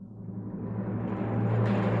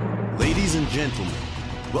Ladies and gentlemen,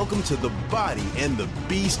 welcome to the Body and the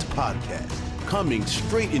Beast podcast. Coming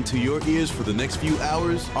straight into your ears for the next few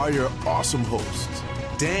hours are your awesome hosts,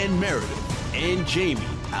 Dan Meredith and Jamie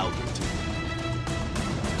Alberton.